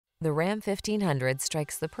The Ram 1500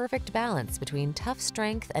 strikes the perfect balance between tough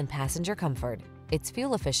strength and passenger comfort. Its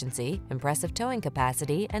fuel efficiency, impressive towing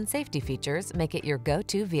capacity, and safety features make it your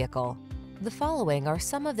go-to vehicle. The following are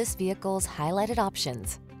some of this vehicle's highlighted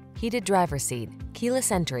options: heated driver's seat,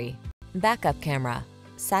 keyless entry, backup camera,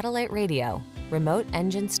 satellite radio, remote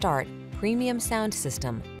engine start, premium sound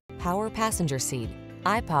system, power passenger seat,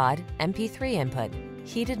 iPod, MP3 input,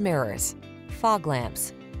 heated mirrors, fog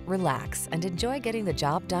lamps. Relax and enjoy getting the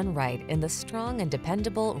job done right in the strong and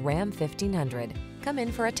dependable Ram 1500. Come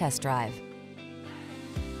in for a test drive.